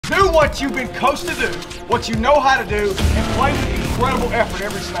Do what you've been coached to do, what you know how to do, and play with incredible effort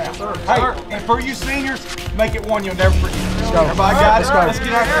every snap. Hey, and for you seniors, make it one you'll never forget. Let's go. Everybody got it? Let's go. Let's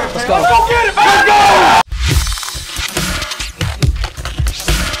get out there. Let's go. Let's go get it, man. Let's go!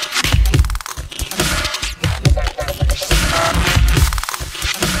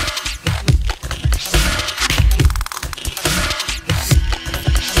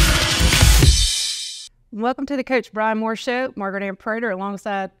 Welcome to the Coach Bryan Moore Show. Margaret Ann Prater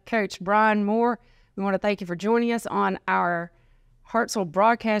alongside Coach Bryan Moore. We want to thank you for joining us on our Hartselle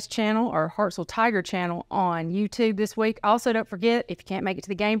broadcast channel, or Hartselle Tiger channel on YouTube this week. Also, don't forget, if you can't make it to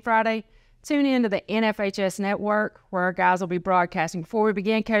the game Friday, tune in to the NFHS Network, where our guys will be broadcasting. Before we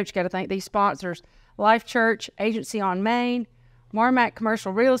begin, Coach, got to thank these sponsors: Life Church, Agency on Main, Marmac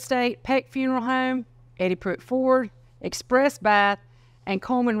Commercial Real Estate, Peck Funeral Home, Eddie Pruitt Ford, Express Bath, and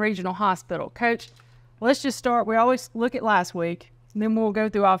Coleman Regional Hospital. Coach, let's just start. We always look at last week, and then we'll go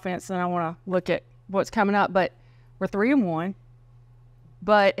through offense, and I want to look at what's coming up. But we're 3-1.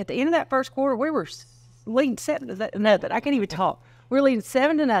 But at the end of that first quarter, we were leading 7-0. I can't even talk. We were leading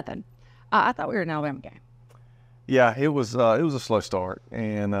 7-0. I thought we were in an Alabama game. Yeah, it was a slow start,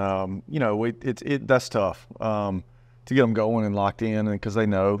 and you know, that's tough to get them going and locked in, and because they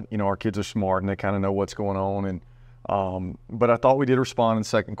know, you know, our kids are smart and they kind of know what's going on. And but I thought we did respond in the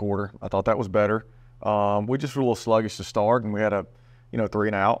second quarter. I thought that was better. We just were a little sluggish to start, and we had a 3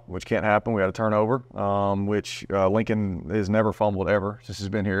 and out, which can't happen. We had a turnover, which Lincoln has never fumbled ever since he's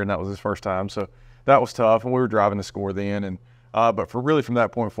been here, and that was his first time. So that was tough, and we were driving the score then. And but from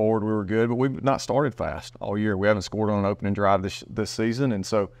that point forward, we were good. But we've not started fast all year. We haven't scored on an opening drive this season, and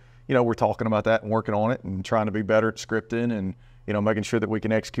so we're talking about that and working on it and trying to be better at scripting and making sure that we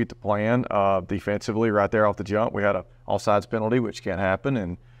can execute the plan defensively right there off the jump. We had a offsides penalty, which can't happen,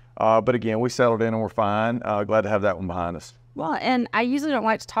 and but again, we settled in and we're fine. Glad to have that one behind us. Well, and I usually don't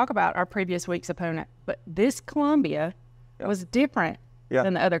like to talk about our previous week's opponent, but this Columbia was different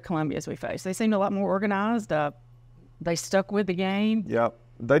than the other Columbias we faced. They seemed a lot more organized. They stuck with the game. Yeah,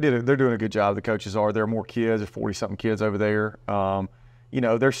 they did it. They're doing a good job. The coaches are. There are more kids. There's 40-something kids over there.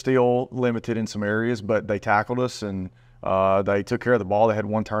 They're still limited in some areas, but they tackled us and they took care of the ball. They had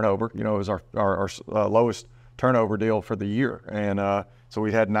one turnover. It was our lowest turnover deal for the year, and so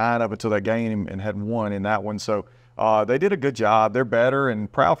we had 9 up until that game and had 1 in that one. So they did a good job. They're better,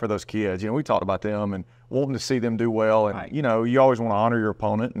 and proud for those kids. We talked about them and wanting to see them do well. And, right. You always want to honor your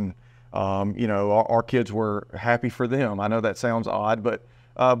opponent. And, our kids were happy for them. I know that sounds odd, but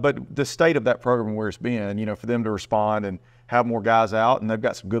the state of that program where it's been, for them to respond and have more guys out, and they've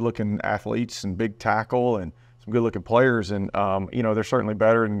got some good-looking athletes and big tackle and some good-looking players. And, they're certainly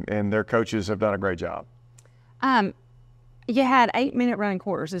better, and their coaches have done a great job. You had 8-minute running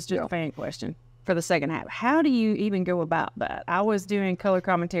quarters. It's just a fan question for the second half. How do you even go about that? I was doing color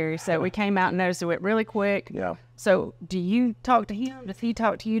commentary, so we came out and noticed it went really quick. Yeah. So do you talk to him? Does he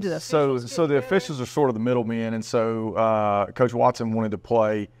talk to you? To the officials? So the officials are sort of the middlemen, and so Coach Watson wanted to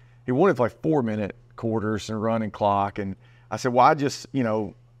play. He wanted to play 4-minute quarters and running clock, and I said, well,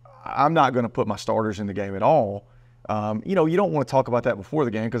 I'm not going to put my starters in the game at all. You don't want to talk about that before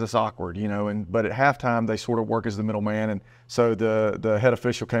the game because it's awkward, but at halftime they sort of work as the middleman. And so the head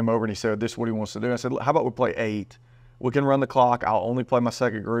official came over and he said, this is what he wants to do. I said, how about we play 8? We can run the clock. I'll only play my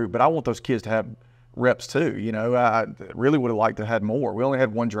second group, but I want those kids to have reps too. I really would have liked to have had more. We only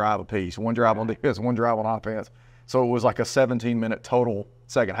had 1 drive apiece, 1 drive on defense, 1 drive on offense. So it was like a 17-minute total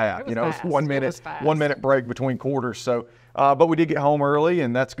second half. It was 1 minute, 1 minute break between quarters. So, but we did get home early,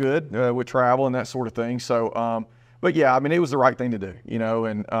 and that's good with travel and that sort of thing. So, but yeah, it was the right thing to do,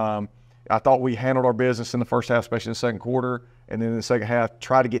 and I thought we handled our business in the first half, especially in the second quarter, and then in the second half,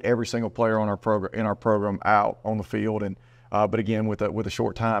 try to get every single player on our program out on the field. And but again, with a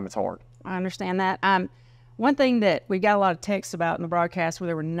short time, it's hard. I understand that. One thing that we got a lot of texts about in the broadcast, where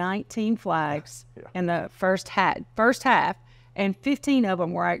there were 19 flags in the first half, and 15 of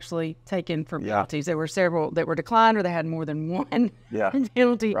them were actually taken for penalties. There were several that were declined, or they had more than one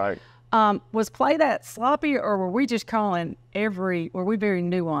penalty. Right. Was play that sloppy, or were we just calling were we very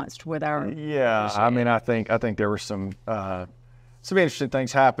nuanced with our? Yeah, I think there were some interesting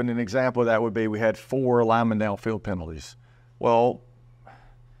things happened. An example of that would be we had 4 linemen downfield penalties. Well,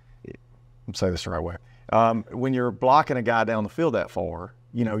 I'm saying this the right way. When you're blocking a guy down the field that far,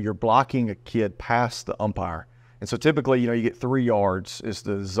 you're blocking a kid past the umpire. And so typically, you get 3 yards is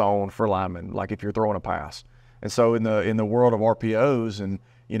the zone for linemen, like if you're throwing a pass. And so in the world of RPOs and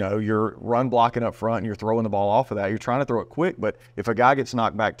you're run blocking up front and you're throwing the ball off of that. You're trying to throw it quick, but if a guy gets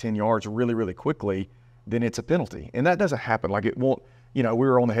knocked back 10 yards really, really quickly, then it's a penalty. And that doesn't happen. Like it won't, we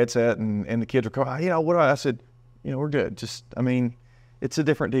were on the headset and the kids were going, what do I said, we're good. Just, it's a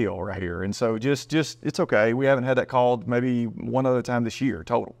different deal right here. And so just it's okay. We haven't had that called maybe one other time this year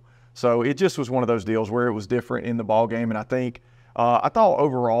total. So it just was one of those deals where it was different in the ball game. And I think I thought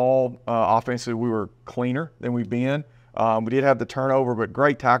overall offensively we were cleaner than we've been. We did have the turnover, but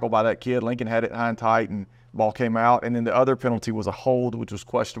great tackle by that kid. Lincoln had it high and tight, and the ball came out. And then the other penalty was a hold, which was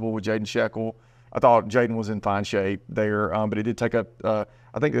questionable with Jaden Shekel. I thought Jaden was in fine shape there, but it did take up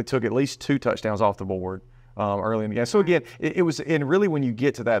I think it took at least 2 touchdowns off the board early in the game. So again, it was, and really when you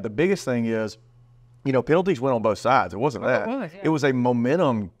get to that, the biggest thing is, penalties went on both sides. It wasn't that. It was a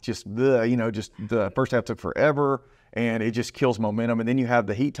momentum, just the first half took forever, and it just kills momentum. And then you have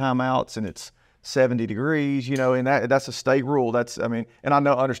the heat timeouts, and it's 70 degrees, and that's a state rule. And I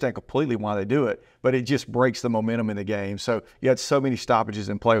understand completely why they do it, but it just breaks the momentum in the game. So you had so many stoppages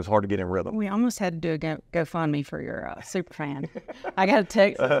in play, it was hard to get in rhythm. We almost had to do a GoFundMe for your super fan. I got a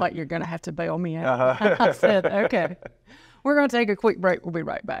text like, you're going to have to bail me out. I said, okay. We're going to take a quick break. We'll be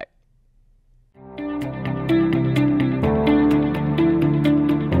right back.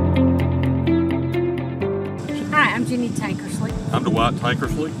 Hi, I'm Jenny Tankersley. I'm Dwight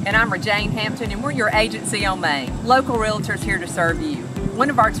Tankersley. And I'm Rejane Hampton, and we're your agency on Main. Local realtors here to serve you. One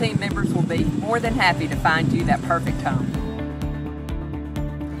of our team members will be more than happy to find you that perfect home.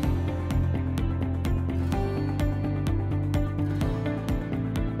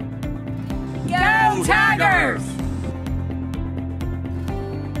 Go Tigers!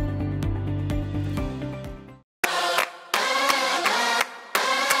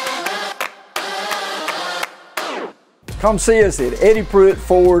 Come see us at Eddie Pruitt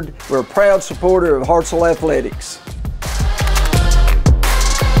Ford. We're a proud supporter of Hartselle Athletics.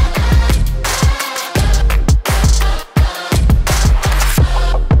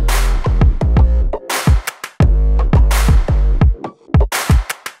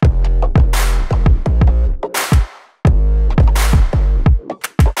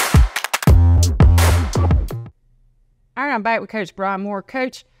 All right, I'm back with Coach Bryan Moore.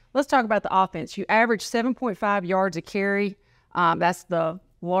 Coach, let's talk about the offense. You averaged 7.5 yards a carry. That's the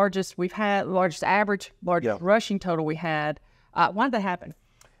largest we've had, largest average, largest rushing total we had. Why did that happen?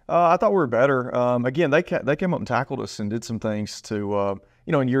 I thought we were better. Again, they came up and tackled us and did some things to,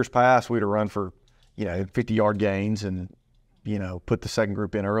 in years past we'd have run for, 50-yard gains and, put the second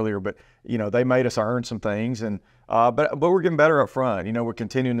group in earlier. But, they made us earn some things. And but we're getting better up front. We're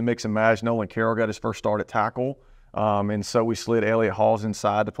continuing to mix and match. Nolan Carroll got his first start at tackle. And so we slid Elliott Halls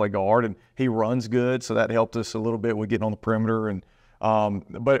inside to play guard, and he runs good, so that helped us a little bit with getting on the perimeter. And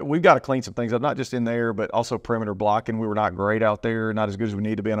but we've got to clean some things up, not just in there, but also perimeter blocking. We were not great out there, not as good as we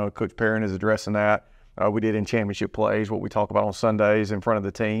need to be. I know Coach Perrin is addressing that. We did in championship plays. What we talk about on Sundays in front of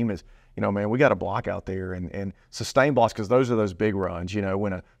the team is, man, we got to block out there and sustain blocks, because those are those big runs.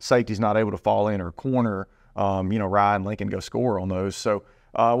 When a safety's not able to fall in or corner, Ryan Lincoln go score on those. So.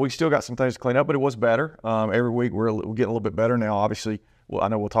 We still got some things to clean up, but it was better. Every week we're getting a little bit better now. Obviously, I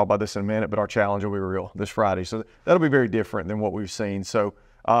know we'll talk about this in a minute, but our challenge will be real this Friday. So that'll be very different than what we've seen. So,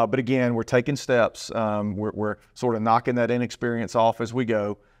 but again, we're taking steps. We're sort of knocking that inexperience off as we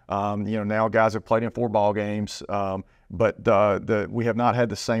go. Now guys have played in 4 ball games, but we have not had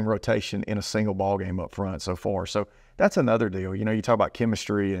the same rotation in a single ball game up front so far. So that's another deal. You talk about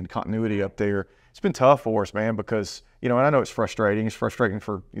chemistry and continuity up there. It's been tough for us, man, because, and I know it's frustrating. It's frustrating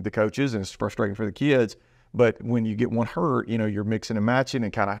for the coaches and it's frustrating for the kids. But when you get one hurt, you're mixing and matching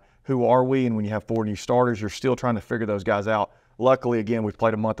and kind of who are we? And when you have 4 new starters, you're still trying to figure those guys out. Luckily, again, we've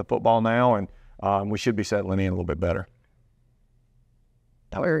played a month of football now, and we should be settling in a little bit better.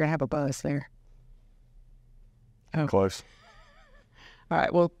 Thought we were going to have a buzz there. Oh. Close. All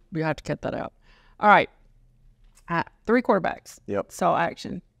right, well, we have to cut that out. All right. 3 quarterbacks. Yep. Saw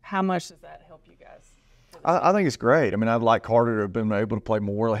action. How much does that help you guys? I think it's great. I'd like Carter to have been able to play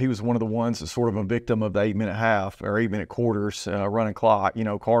more. He was one of the ones that's sort of a victim of the 8-minute half or 8-minute quarters running clock.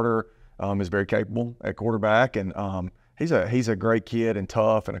 Carter is very capable at quarterback, and he's a great kid and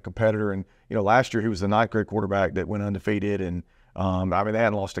tough and a competitor. And last year he was the 9th grade quarterback that went undefeated, and they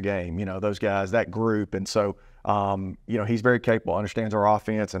hadn't lost a game. Those guys, that group, and so he's very capable, understands our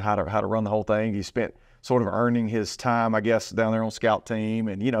offense and how to run the whole thing. He spent sort of earning his time, I guess, down there on scout team.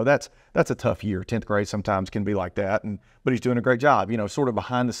 And, that's a tough year. 10th grade sometimes can be like that. But he's doing a great job, sort of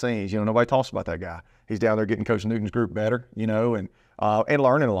behind the scenes. Nobody talks about that guy. He's down there getting Coach Newton's group better, and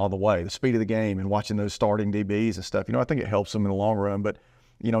learning along the way, the speed of the game and watching those starting DBs and stuff. I think it helps him in the long run. But,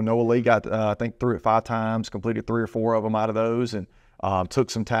 Noah Lee got, I think, through it 5 times, completed 3 or 4 of them out of those, and took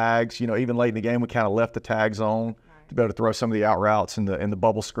some tags. Even late in the game, we kind of left the tags on to be able to throw some of the out routes and the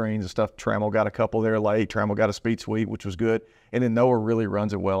bubble screens and stuff. Trammell got a couple there late. Trammell got a speed sweep, which was good. And then Noah really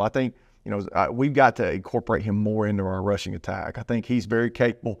runs it well. I think, we've got to incorporate him more into our rushing attack. I think he's very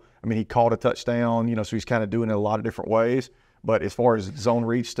capable. I mean, he caught a touchdown, so he's kind of doing it a lot of different ways. But as far as zone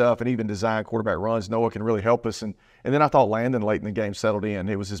read stuff and even design quarterback runs, Noah can really help us. And then I thought Landon late in the game settled in.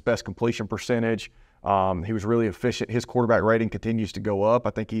 It was his best completion percentage. He was really efficient. His quarterback rating continues to go up.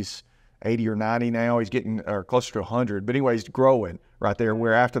 I think he's 80 or 90 now. He's getting closer to 100. But anyway, he's growing right there,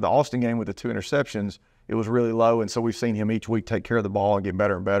 where after the Austin game with the 2 interceptions, it was really low. And so we've seen him each week take care of the ball and get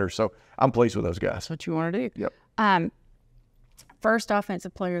better and better. So I'm pleased with those guys. That's what you want to do. Yep. First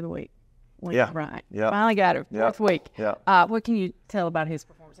offensive player of the week. Bryan. Yeah. Finally got it. Fourth week. Yeah. What can you tell about his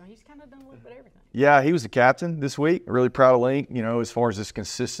performance? He's kind of done a little bit of everything. Yeah, he was the captain this week. Really proud of Link, as far as his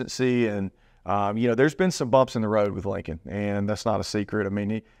consistency. And, there's been some bumps in the road with Lincoln, and that's not a secret. I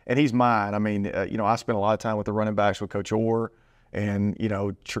mean, he's mine. I mean, I spent a lot of time with the running backs with Coach Orr, and,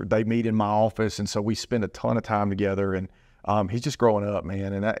 they meet in my office, and so we spend a ton of time together. And he's just growing up,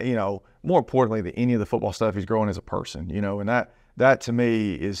 man. And, that, more importantly than any of the football stuff, he's growing as a person, and that to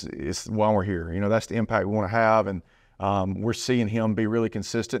me is why we're here. That's the impact we want to have, and we're seeing him be really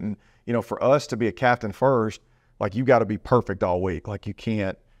consistent. And for us to be a captain first, like, you got to be perfect all week. Like, you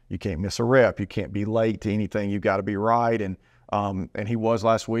can't miss a rep. You can't be late to anything. You got to be right. And he was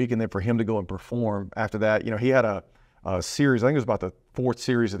last week. And then for him to go and perform after that, he had a series. I think it was about the 4th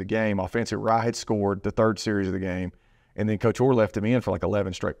series of the game. Offensive Rye had scored the 3rd series of the game, and then Coach Orr left him in for like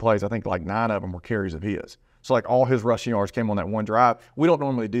 11 straight plays. I think like 9 of them were carries of his. So, like, all his rushing yards came on that one drive. We don't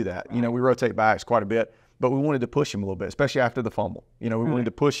normally do that. We rotate backs quite a bit, but we wanted to push him a little bit, especially after the fumble. We wanted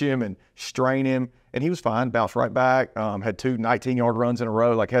to push him and strain him, and he was fine, bounced right back, had 2 19-yard runs in a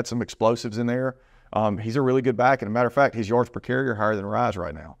row, like had some explosives in there. He's a really good back, and a matter of fact, his yards per carry are higher than Rye's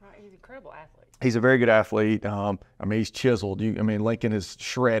right now. Right, he's an incredible athlete. He's a very good athlete. He's chiseled. Lincoln is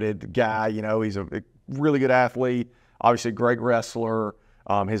shredded guy. He's a really good athlete, obviously a great wrestler.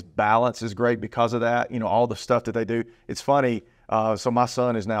 His balance is great because of that. All the stuff that they do. It's funny. So my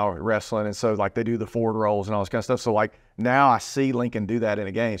son is now wrestling, and so like they do the forward rolls and all this kind of stuff. So like now I see Lincoln do that in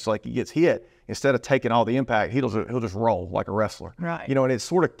a game. So like he gets hit, instead of taking all the impact, he'll just roll like a wrestler. Right. And it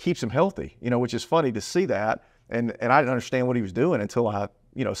sort of keeps him healthy. Which is funny to see that. And I didn't understand what he was doing until I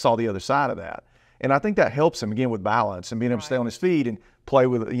saw the other side of that. And I think that helps him again with balance and being able to stay on his feet and play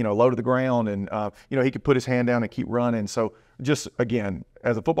with low to the ground, and he could put his hand down and keep running. So just again,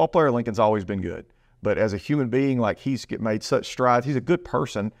 as a football player, Lincoln's always been good. But as a human being, like, he's made such strides. He's a good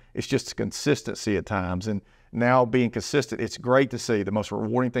person. It's just consistency at times. And now being consistent, it's great to see. The most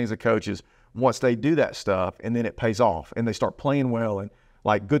rewarding thing as a coach is once they do that stuff and then it pays off and they start playing well and,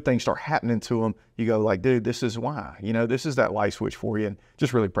 like, good things start happening to them, you go like, dude, this is why. This is that light switch for you. And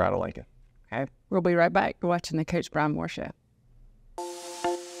just really proud of Lincoln. Okay. We'll be right back. You're watching the Coach Bryan Moore Show.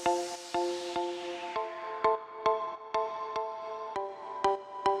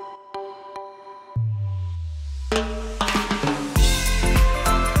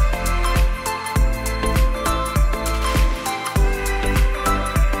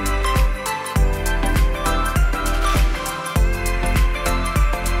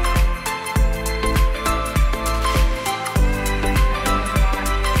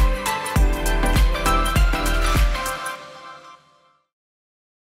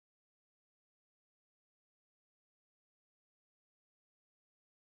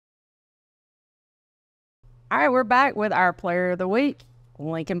 All right, we're back with our Player of the Week,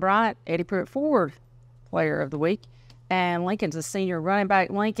 Lincoln Bryant, Eddie Pruitt Ford Player of the Week, and Lincoln's a senior running back.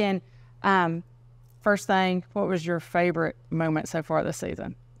 Lincoln, first thing, what was your favorite moment so far this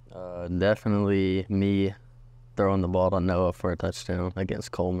season? Definitely me throwing the ball to Noah for a touchdown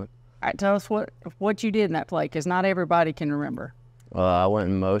against Coleman. All right, tell us what you did in that play, because not everybody can remember. I went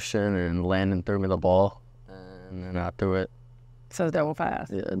in motion, and Landon threw me the ball, and then I threw it. So double pass.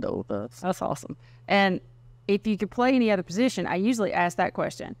 Yeah, double pass. That's awesome. And if you could play any other position, I usually ask that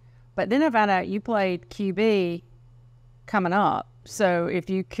question. But then I found out you played QB coming up. So if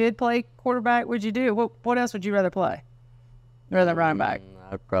you could play quarterback, would you do it? What else would you rather play rather than running back?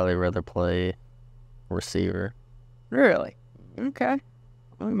 I'd probably rather play receiver. Really? Okay.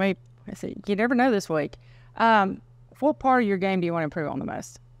 Well, you never know this week. What part of your game do you want to improve on the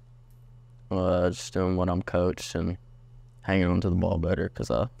most? Just doing what I'm coached and hanging on to the ball better, because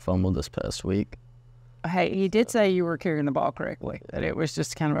I fumbled this past week. Hey, you did say you were carrying the ball correctly, that it was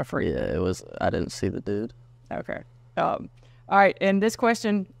just kind of a freak. Yeah, it was. I didn't see the dude. Okay. All right, and this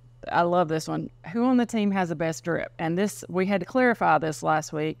question, I love this one. Who on the team has the best drip? And this, we had to clarify this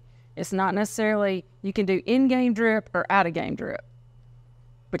last week. It's not necessarily you can do in-game drip or out-of-game drip,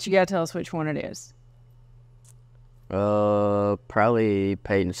 but you got to tell us which one it is. Probably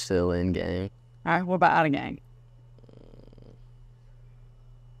Peyton Still in game. All right, what about out-of-game?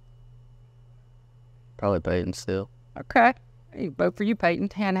 Probably Peyton still. Okay. Hey, vote for you, Peyton.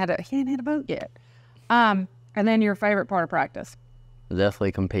 He hadn't had a vote yet. And then your favorite part of practice?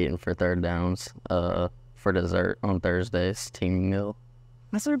 Definitely competing for third downs. For dessert on Thursdays, team meal.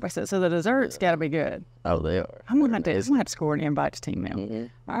 That's what everybody says. So the dessert's got to be good. Oh, they are. I'm going to have to score an invite to team meal.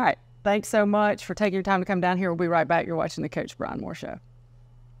 Mm-hmm. All right. Thanks so much for taking your time to come down here. We'll be right back. You're watching the Coach Bryan Moore Show.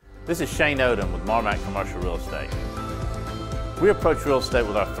 This is Shane Odom with Marmac Commercial Real Estate. We approach real estate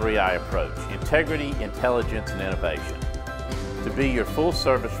with our 3I approach: integrity, intelligence, and innovation. To be your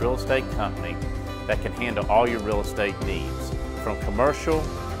full-service real estate company that can handle all your real estate needs, from commercial,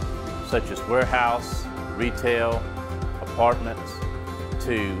 such as warehouse, retail, apartments,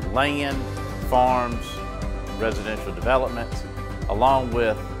 to land, farms, residential developments, along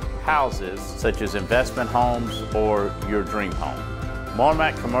with houses such as investment homes or your dream home.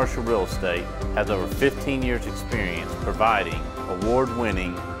 Marmac Commercial Real Estate has over 15 years experience providing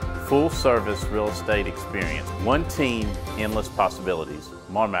award-winning full-service real estate experience. One team, endless possibilities.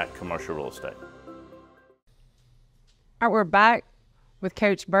 Marmac Commercial Real Estate. All right, we're back with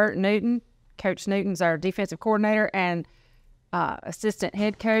Coach Bert Newton. Coach Newton's our defensive coordinator and assistant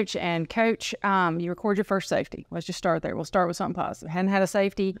head coach. And Coach, you record your first safety. Let's just start there. We'll start with something positive. Hadn't had a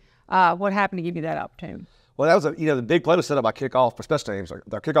safety. What happened to give you that opportunity? Well, that was the big play was set up by kickoff for special teams. Our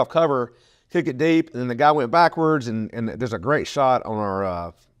kickoff cover, kick it deep, and then the guy went backwards, and there's a great shot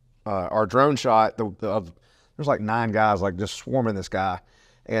on our drone shot. There's like 9 guys like just swarming this guy,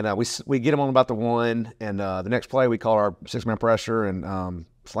 and we get him on about the 1, and the next play we call our 6-man pressure, and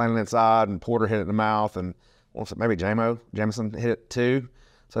slanted inside, and Porter hit it in the mouth, and maybe Jamison hit it too.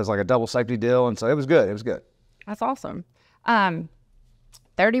 So it's like a double safety deal, and so it was good. It was good. That's awesome.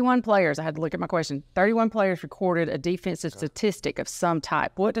 31 players, I had to look at my question. 31 players recorded a defensive statistic of some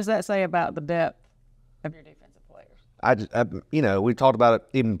type. What does that say about the depth of your defensive players? We talked about it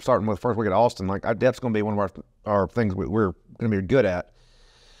even starting with the first week at Austin. Like, our depth's going to be one of our things we're going to be good at.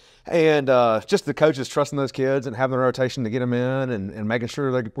 And just the coaches trusting those kids and having the rotation to get them in and making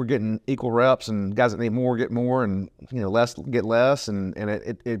sure that we're getting equal reps, and guys that need more get more, and less get less. And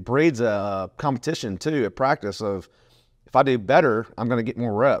it breeds a competition, too, at practice of, if I do better, I'm going to get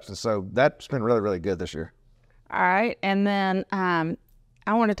more reps. And so that's been really, really good this year. All right. And then I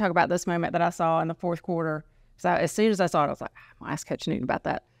want to talk about this moment that I saw in the fourth quarter. So as soon as I saw it, I was like, I'll ask Coach Newton about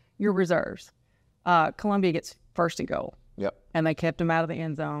that. Your reserves. Columbia gets first and goal. Yep. And they kept him out of the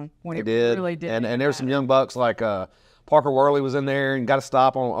end zone when it did. Really did. And there's some young bucks like Parker Worley was in there and got a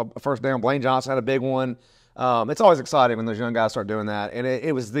stop on a first down. Blaine Johnson had a big one. It's always exciting when those young guys start doing that. And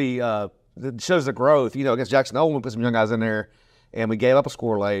it was it shows the growth. Against Jackson Hole, we put some young guys in there, and we gave up a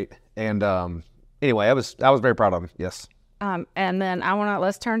score late. And anyway, I was very proud of them. Yes. And then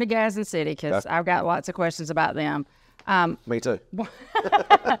let's turn to Gadsden City, because I've got lots of questions about them. Me too.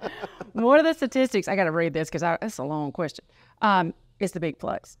 One of the statistics, I got to read this because it's a long question. It's the big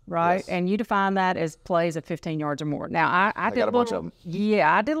plays, right? Yes. And you define that as plays of 15 yards or more. Now, I did got a bunch of them.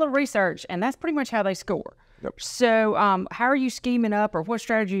 Yeah, I did a little research, and that's pretty much how they score. Yep. So, how are you scheming up, or what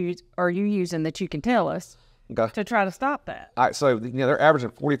strategies are you using that you can tell us to try to stop that? All right, so they're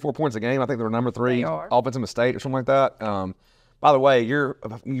averaging 44 points a game. I think they're number 3 offensive in the state or something like that. By the way, you've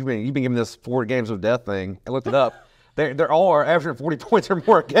been giving this 4 games of death thing. I looked it up. They're all averaging 40 points or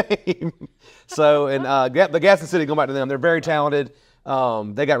more a game. So, and the Gadsden City, going back to them, they're very talented.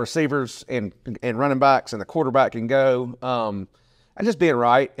 They got receivers and running backs, and the quarterback can go. And just being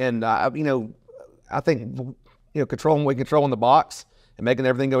right, and I think controlling the box and making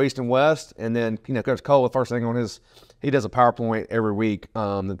everything go east and west. And then Coach Cole, the first thing he does a PowerPoint every week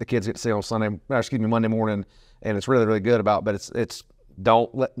that the kids get to see on Monday morning, and it's really, really good about. But it's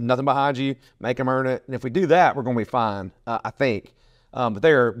don't let nothing behind you, make them earn it. And if we do that, we're going to be fine, I think. But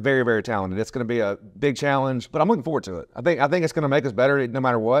they are very, very talented. It's going to be a big challenge, but I'm looking forward to it. I think it's going to make us better no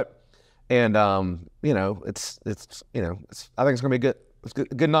matter what. And I think it's going to be good. It's a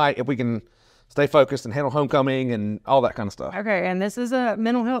good night if we can stay focused and handle homecoming and all that kind of stuff. Okay, and this is a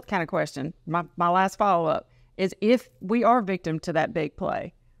mental health kind of question. My last follow-up is, if we are victim to that big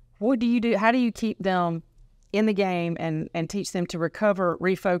play, what do you do? How do you keep them in the game and teach them to recover,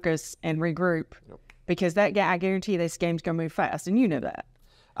 refocus, and regroup? Yep. Because I guarantee you this game's going to move fast, and you know that.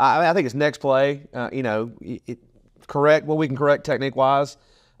 I think it's next play, correct what we can correct technique-wise,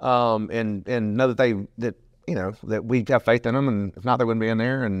 and know that we have faith in them, and if not, they wouldn't be in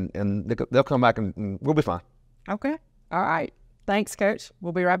there, and they'll come back, and we'll be fine. Okay. All right. Thanks, Coach.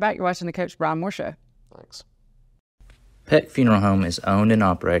 We'll be right back. You're watching the Coach Bryan Moore Show. Thanks. Peck Funeral Home is owned and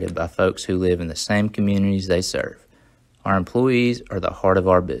operated by folks who live in the same communities they serve. Our employees are the heart of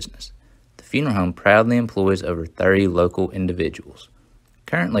our business. The funeral home proudly employs over 30 local individuals.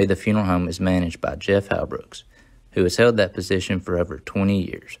 Currently, the funeral home is managed by Jeff Halbrooks, who has held that position for over 20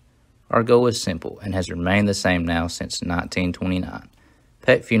 years. Our goal is simple and has remained the same now since 1929.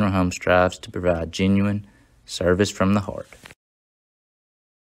 Peck Funeral Home strives to provide genuine service from the heart.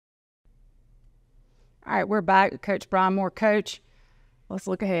 All right, we're back with Coach Bryan Moore. Coach, let's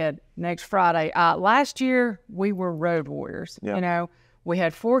look ahead. Next Friday. Last year, we were road warriors. Yeah. You know, we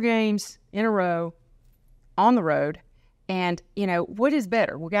had 4 games in a row on the road. And, you know, what is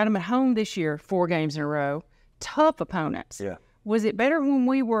better? We got them at home this year, 4 games in a row. Tough opponents. Yeah. Was it better when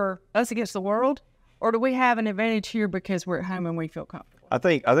we were us against the world? Or do we have an advantage here because we're at home and we feel comfortable? I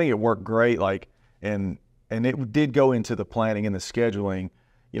think it worked great. And it did go into the planning and the scheduling.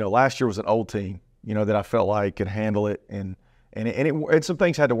 You know, last year was an old team, you know, that I felt like could handle it. And some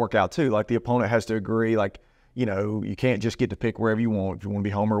things had to work out too. Like the opponent has to agree, like, you know, you can't just get to pick wherever you want. If you want to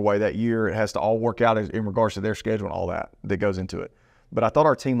be home or away that year, it has to all work out in regards to their schedule and all that goes into it. But I thought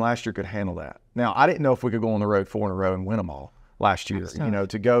our team last year could handle that. Now, I didn't know if we could go on the road 4 in a row and win them all last year. You know,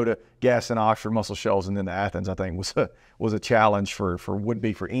 to go to Gaston, Oxford, Muscle Shoals, and then to Athens, I think was a challenge would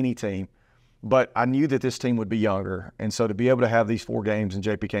be for any team. But I knew that this team would be younger. And so to be able to have these 4 games in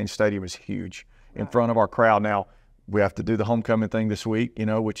J.P. Cain Stadium is huge in front of our crowd. Now, we have to do the homecoming thing this week, you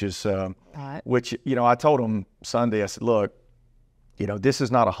know, which is, which, you know, I told them Sunday, I said, look, you know, this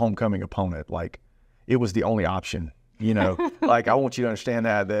is not a homecoming opponent. Like, it was the only option, you know. Like, I want you to understand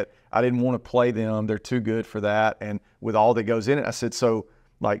that I didn't want to play them. They're too good for that. And with all that goes in it, I said, so,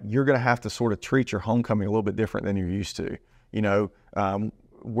 like, you're going to have to sort of treat your homecoming a little bit different than you're used to. You know,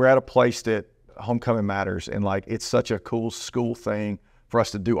 we're at a place that homecoming matters. And, like, it's such a cool school thing for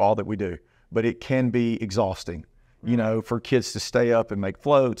us to do all that we do. But it can be exhausting, you know, for kids to stay up and make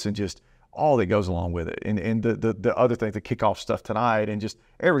floats and just all that goes along with it. And the other thing, the kickoff stuff tonight and just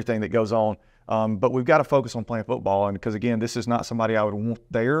everything that goes on. But we've got to focus on playing football. And because, again, this is not somebody I would want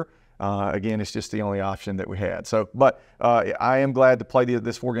there. Again, it's just the only option that we had. So, but I am glad to play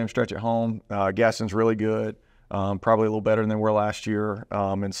this 4-game stretch at home. Gaston's really good, probably a little better than they were last year.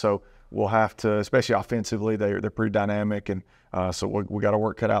 And so we'll have to, especially offensively, they're pretty dynamic. And so we got our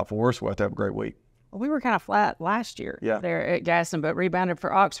work cut out for us. We'll have to have a great week. Well, we were kind of flat last year Yeah. there at Gaston, but rebounded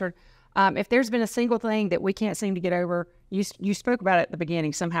for Oxford. If there's been a single thing that we can't seem to get over, you spoke about it at the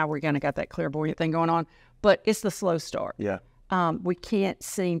beginning. Somehow we're going to got that clairvoyant thing going on, but it's the slow start. Yeah. We can't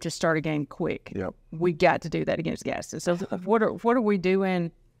seem to start a game quick. Yep. We got to do that against Gaston. So what are we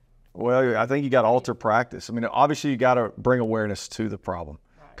doing? Well, I think you got to alter practice. I mean, obviously you got to bring awareness to the problem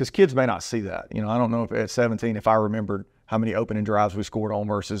because kids may not see that. You know, I don't know if at 17, if I remembered how many opening drives we scored on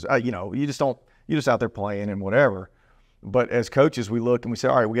versus, you know, you're just out there playing and whatever. But as coaches, we look and we say,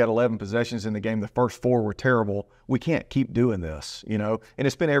 all right, we got 11 possessions in the game. The first 4 were terrible. We can't keep doing this, you know, and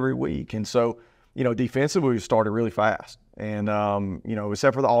it's been every week. And so, you know, defensively, we started really fast. And, you know,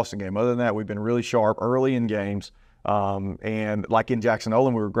 except for the Austin game, other than that, we've been really sharp early in games. And like in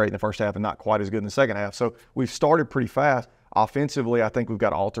Jackson-Olin, we were great in the first half and not quite as good in the second half. So we've started pretty fast. Offensively, I think we've got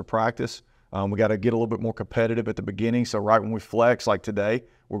to alter practice. We got to get a little bit more competitive at the beginning. So right when we flex, like today,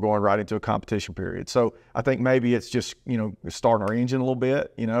 we're going right into a competition period. So I think maybe it's just, you know, starting our engine a little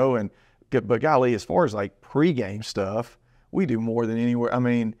bit, you know, but golly, as far as like pregame stuff, we do more than anywhere. I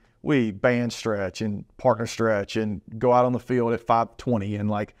mean, we band stretch and partner stretch and go out on the field at 5:20 and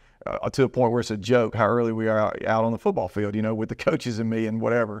like to a point where it's a joke how early we are out on the football field, you know, with the coaches and me and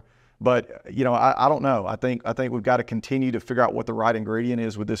whatever. But, you know, I don't know. I think we've got to continue to figure out what the right ingredient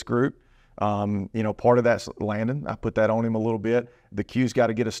is with this group. You know, part of that's Landon. I put that on him a little bit. The Q's got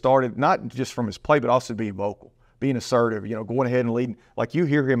to get us started, not just from his play, but also being vocal, being assertive, you know, going ahead and leading. Like you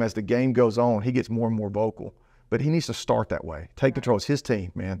hear him as the game goes on, he gets more and more vocal. But he needs to start that way. Take control. It's his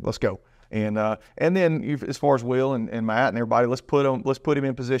team, man. Let's go. And then as far as Will and Matt and everybody, let's put him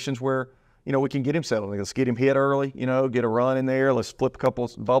in positions where, you know, we can get him settled. Let's get him hit early, you know, get a run in there. Let's flip a couple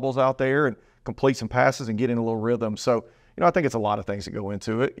of bubbles out there and complete some passes and get in a little rhythm. So, you know, I think it's a lot of things that go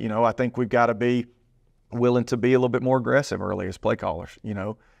into it. You know, I think we've got to be willing to be a little bit more aggressive early as play callers. You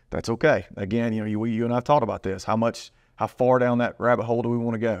know, that's okay. Again, you know, you and I've talked about this. How far down that rabbit hole do we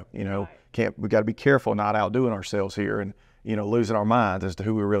want to go? You know, we got to be careful not outdoing ourselves here and, you know, losing our minds as to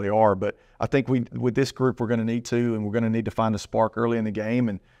who we really are. But I think with this group, we're going to need to, and we're going to need to find a spark early in the game.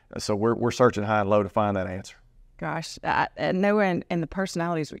 And so we're searching high and low to find that answer. Gosh, knowing and the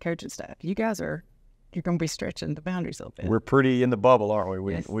personalities with coaching staff, you're going to be stretching the boundaries a little bit. We're pretty in the bubble, aren't we?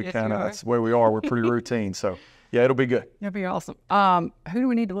 We kind of, that's where we are. We're pretty routine. So, yeah, it'll be good. It'll be awesome. Who do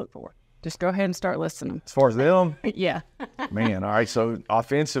we need to look for? Just go ahead and start listing them. As far as them? Yeah. Man, all right. So,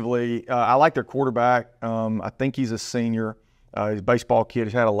 offensively, I like their quarterback. I think he's a senior. He's a baseball kid.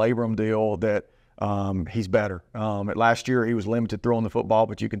 He's had a labrum deal that he's better. Last year he was limited throwing the football,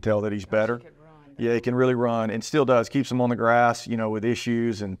 but you can tell that he's better. Yeah, he can really run and still does. Keeps him on the grass, with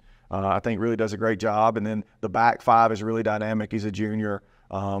issues, and I think really does a great job. And then the back five is really dynamic. He's a junior.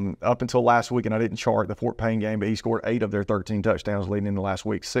 Up until last week, and I didn't chart the Fort Payne game, but he scored 8 of their 13 touchdowns leading into last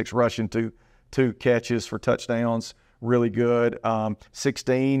week. 6 rushing, two catches for touchdowns. Really good.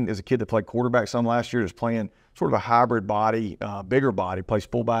 16 is a kid that played quarterback some last year. Is playing sort of a hybrid body, bigger body. Plays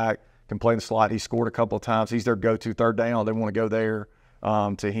fullback, can play in the slot. He scored a couple of times. He's their go-to third down. They want to go there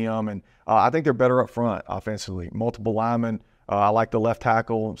to him. And I think they're better up front offensively. Multiple linemen. I like the left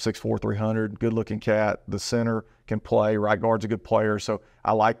tackle, 6'4", 300, good-looking cat. The center can play. Right guard's a good player. So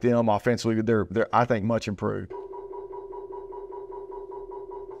I like them offensively. They're I think, much improved.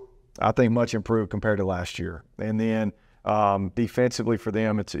 I think much improved compared to last year. And then defensively for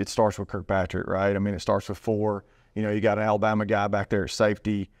them, it starts with Kirkpatrick, right? I mean, it starts with 4. You got an Alabama guy back there at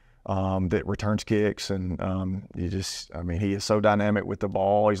safety that returns kicks, and he is so dynamic with the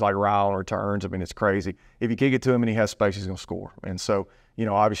ball. He's like Ryle on returns. I mean, it's crazy. If you kick it to him and he has space, he's going to score. And so,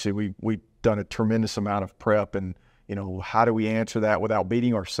 obviously we've done a tremendous amount of prep, and, how do we answer that without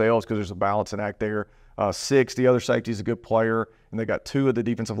beating ourselves, because there's a balancing act there. 6, the other safety, is a good player, and they got 2 of the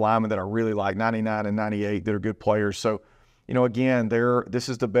defensive linemen that I really like, 99 and 98, that are good players. So, again, this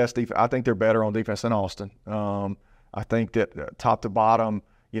is the best defense. I think they're better on defense than Austin. I think that top to bottom,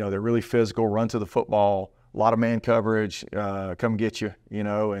 they're really physical, run to the football, a lot of man coverage, come get you,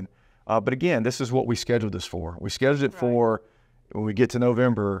 and but again, this is what we scheduled this for. We scheduled it for when we get to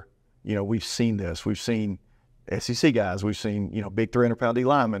November. We've seen this. We've seen SEC guys. We've seen, big 300-pound D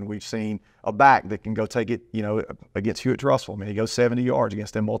linemen. We've seen a back that can go take it, against Hewitt-Trussville. I mean, he goes 70 yards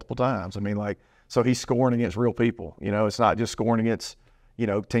against them multiple times. I mean, so he's scoring against real people. It's not just scoring against,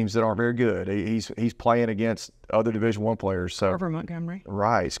 teams that aren't very good. He's playing against other Division I players. So Over Montgomery.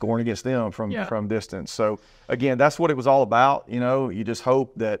 Right, scoring against them from distance. So, again, that's what it was all about. You just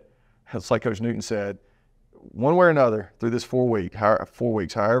hope that, it's like Coach Newton said, one way or another through this 4 weeks,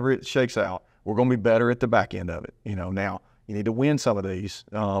 however it shakes out, we're going to be better at the back end of it. Now you need to win some of these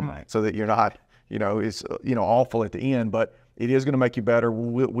so that you're not, it's, awful at the end, but it is going to make you better.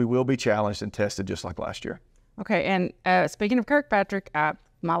 We will be challenged and tested just like last year. Okay, and speaking of Kirkpatrick,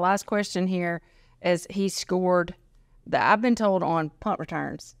 my last question here is he scored, I've been told, on punt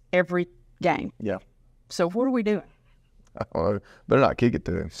returns every game. Yeah. So what are we doing? Better not kick it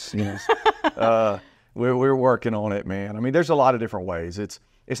to him. We're working on it, man. I mean, there's a lot of different ways.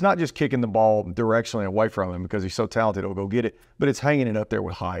 It's not just kicking the ball directionally away from him because he's so talented he'll go get it, but it's hanging it up there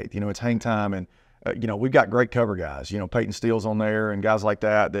with height. It's hang time, and we've got great cover guys. Peyton Steele's on there and guys like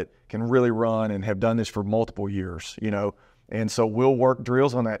that can really run and have done this for multiple years. And so we'll work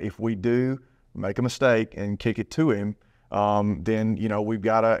drills on that. If we do make a mistake and kick it to him, then we've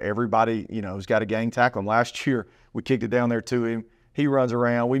got everybody has got to gang tackle him. Last year we kicked it down there to him. He runs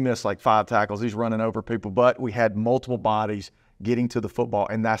around. We missed like 5 tackles. He's running over people, but we had multiple bodies getting to the football,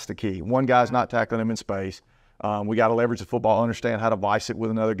 and that's the key. One guy's not tackling him in space. We got to leverage the football, understand how to vice it with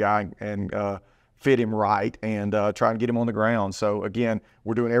another guy, and fit him right, and try and get him on the ground. So, again,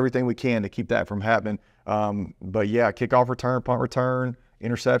 we're doing everything we can to keep that from happening. But, yeah, kickoff return, punt return,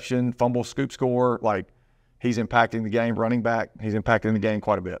 interception, fumble, scoop score, he's impacting the game. Running back, he's impacting the game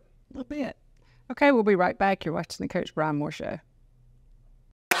quite a bit. A little bit. Okay, we'll be right back. You're watching the Coach Bryan Moore Show.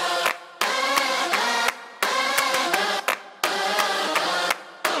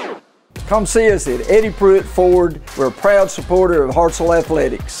 Come see us at Eddie Pruitt Ford. We're a proud supporter of Hartselle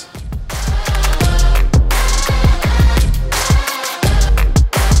Athletics.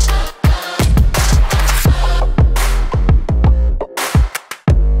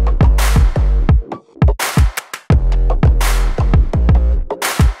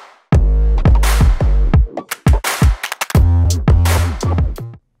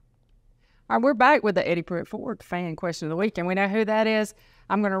 All right, we're back with the Eddie Pruitt Ford fan question of the week, and we know who that is.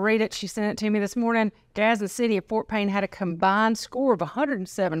 I'm going to read it. She sent it to me this morning. Gadsden City of Fort Payne had a combined score of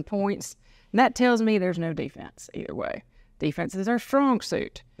 107 points, and that tells me there's no defense either way. Defense is our strong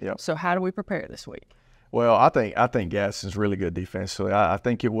suit. Yep. So how do we prepare this week? Well, I think Gadsden's really good defensively. I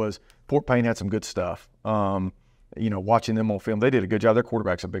think it was Fort Payne had some good stuff. Watching them on film, they did a good job. Their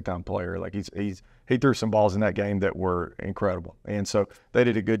quarterback's a big-time player. He threw some balls in that game that were incredible, and so they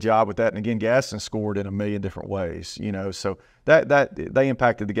did a good job with that. And again, Gadsden scored in a million different ways. So that they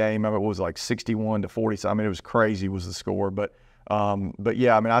impacted the game. I mean, it was like 61-40. So, I mean, it was crazy was the score. But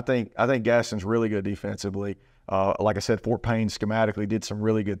yeah, I mean, I think Gadsden's really good defensively. Like I said, Fort Payne schematically did some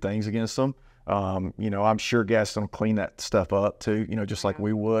really good things against them. I'm sure Gadsden will clean that stuff up too. Just like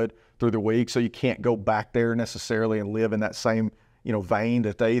we would through the week. So you can't go back there necessarily and live in that same vein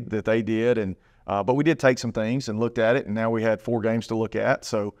that they did. And But we did take some things and looked at it, and now we had 4 games to look at.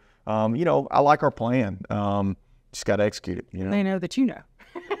 So, you know, I like our plan. Just got to execute it. You know, They know that you know.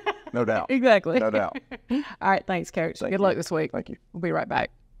 no doubt. Exactly. No doubt. All right, thanks, Coach. Good luck this week. Thank you. We'll be right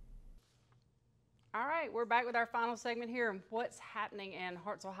back. All right, we're back with our final segment here and what's happening in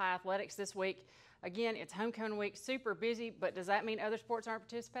Hartsville High Athletics this week. Again, it's homecoming week, super busy, but does that mean other sports aren't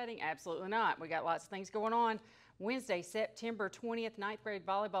participating? Absolutely not. We got lots of things going on. Wednesday, September 20th, 9th grade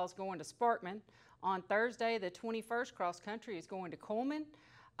volleyball is going to Sparkman. On Thursday, the 21st, cross country is going to Coleman.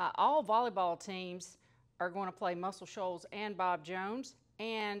 All volleyball teams are going to play Muscle Shoals and Bob Jones.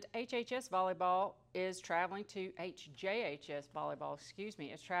 And HHS volleyball is traveling to HJHS volleyball,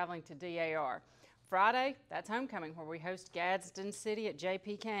 is traveling to DAR. Friday, that's homecoming, where we host Gadsden City at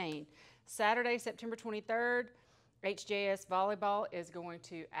J.P. Kane. Saturday, September 23rd, HJS volleyball is going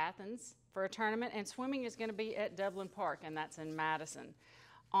to Athens for a tournament, and swimming is going to be at Dublin Park, and that's in Madison.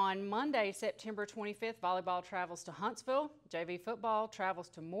 On Monday, September 25th, volleyball travels to Huntsville, JV football travels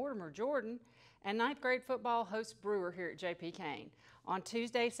to Mortimer, Jordan, and 9th grade football hosts Brewer here at J.P. Kane. On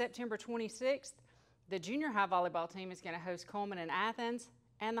Tuesday, September 26th, the junior high volleyball team is going to host Coleman and Athens,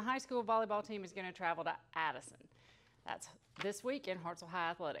 and the high school volleyball team is going to travel to Addison. That's this week in Hartsville High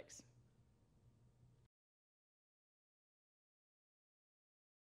Athletics.